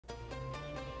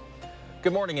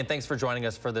Good morning and thanks for joining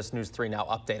us for this News 3 Now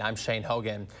update. I'm Shane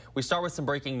Hogan. We start with some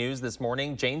breaking news this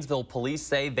morning. Janesville police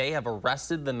say they have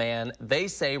arrested the man they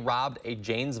say robbed a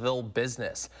Janesville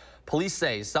business. Police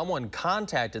say someone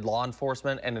contacted law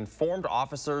enforcement and informed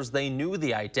officers they knew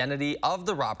the identity of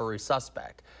the robbery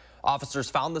suspect. Officers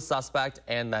found the suspect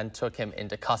and then took him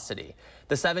into custody.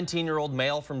 The 17-year-old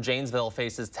male from Janesville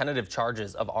faces tentative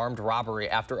charges of armed robbery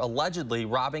after allegedly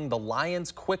robbing the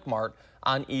Lions Quick Mart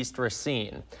on East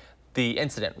Racine. The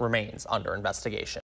incident remains under investigation.